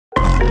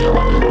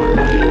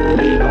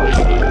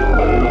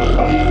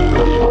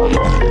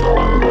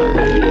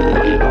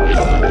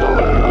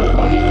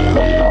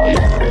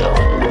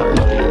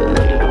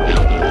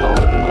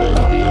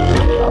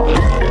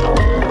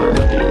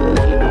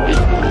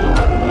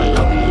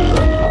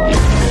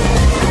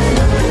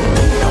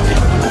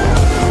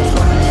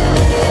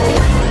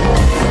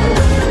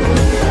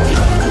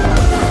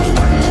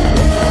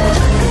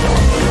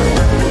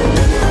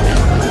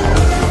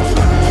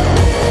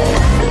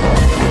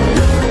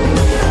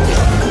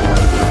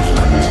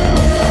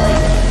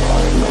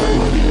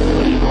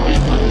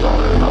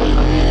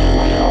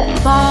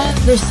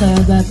Father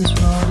said that this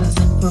world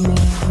isn't for me.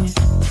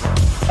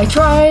 I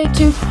tried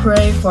to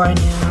pray for a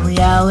new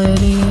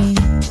reality.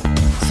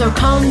 So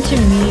come to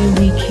me,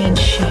 we can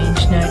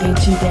change night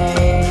into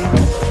day.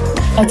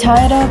 I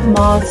tied up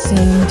moths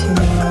into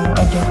know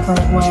a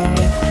different way.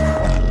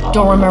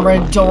 Don't remember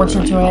it, don't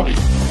return to it.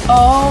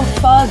 Oh,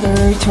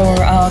 Father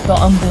tore out the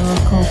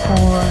umbilical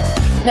cord.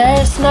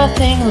 There's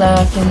nothing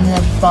left in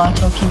the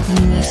bottle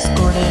keeping me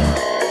escorted.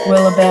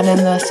 We'll abandon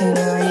the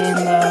scenery in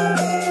the...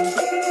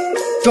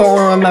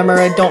 Don't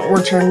remember it, don't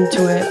return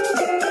to it.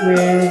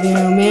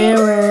 Rearview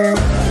mirror.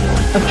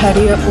 A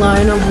petty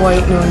line of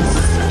white noise.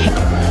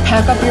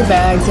 Pack up your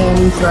bags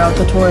and throw out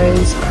the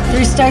toys.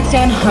 3 stacks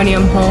and honey,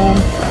 I'm home.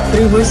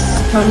 3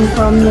 whisks come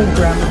from the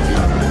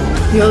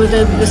gramophone.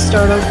 Yielded the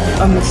start of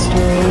a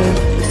mystery.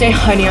 Say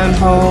honey, I'm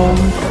home.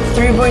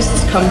 3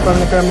 voices come from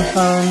the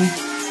gramophone.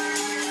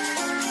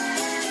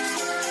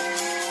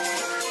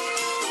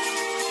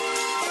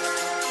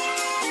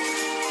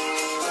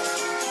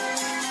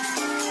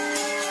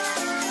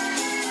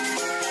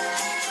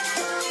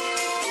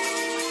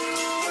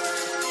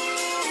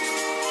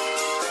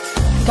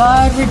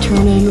 God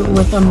returning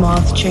with a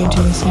moth chained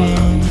to his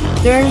hand.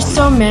 There's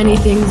so many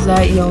things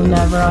that you'll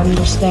never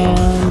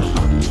understand.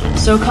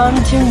 So come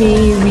to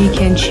me, we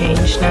can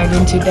change night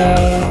into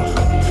day.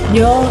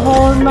 You'll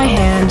hold my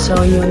hand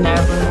so you'll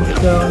never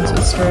go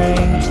astray.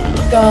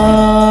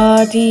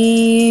 God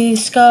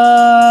discovered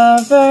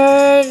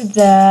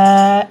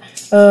that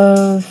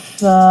of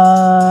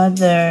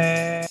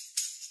Father.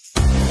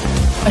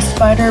 A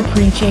spider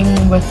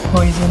preaching with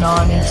poison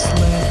on its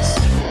lips.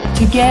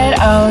 To get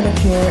out of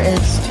here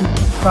is to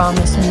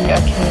promise me a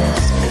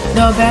kiss.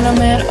 The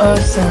abandonment of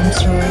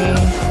sensory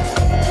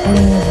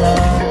in the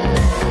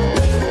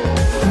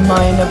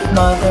mind of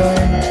mother.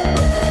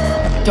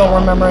 Don't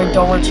remember it,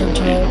 don't return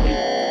to it.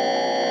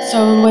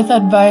 So with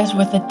advice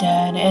with the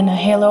dead and a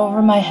halo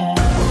over my head.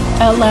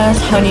 At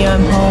last, honey,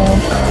 I'm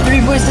home. 3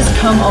 voices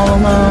come all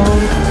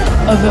alone.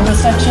 A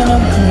vivisection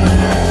of me,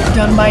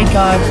 done by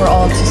God for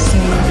all to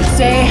see.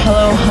 Say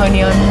hello,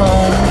 honey, I'm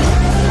home.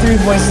 3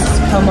 voices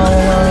come all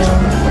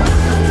alone.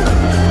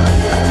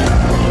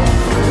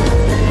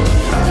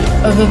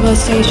 A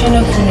vivisection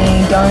of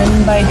me,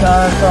 done by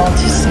God for all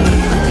to see.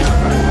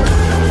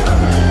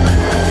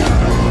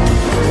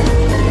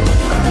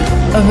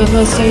 A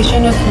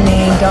vivisection of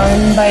me,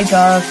 done by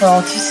God for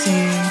all to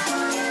see.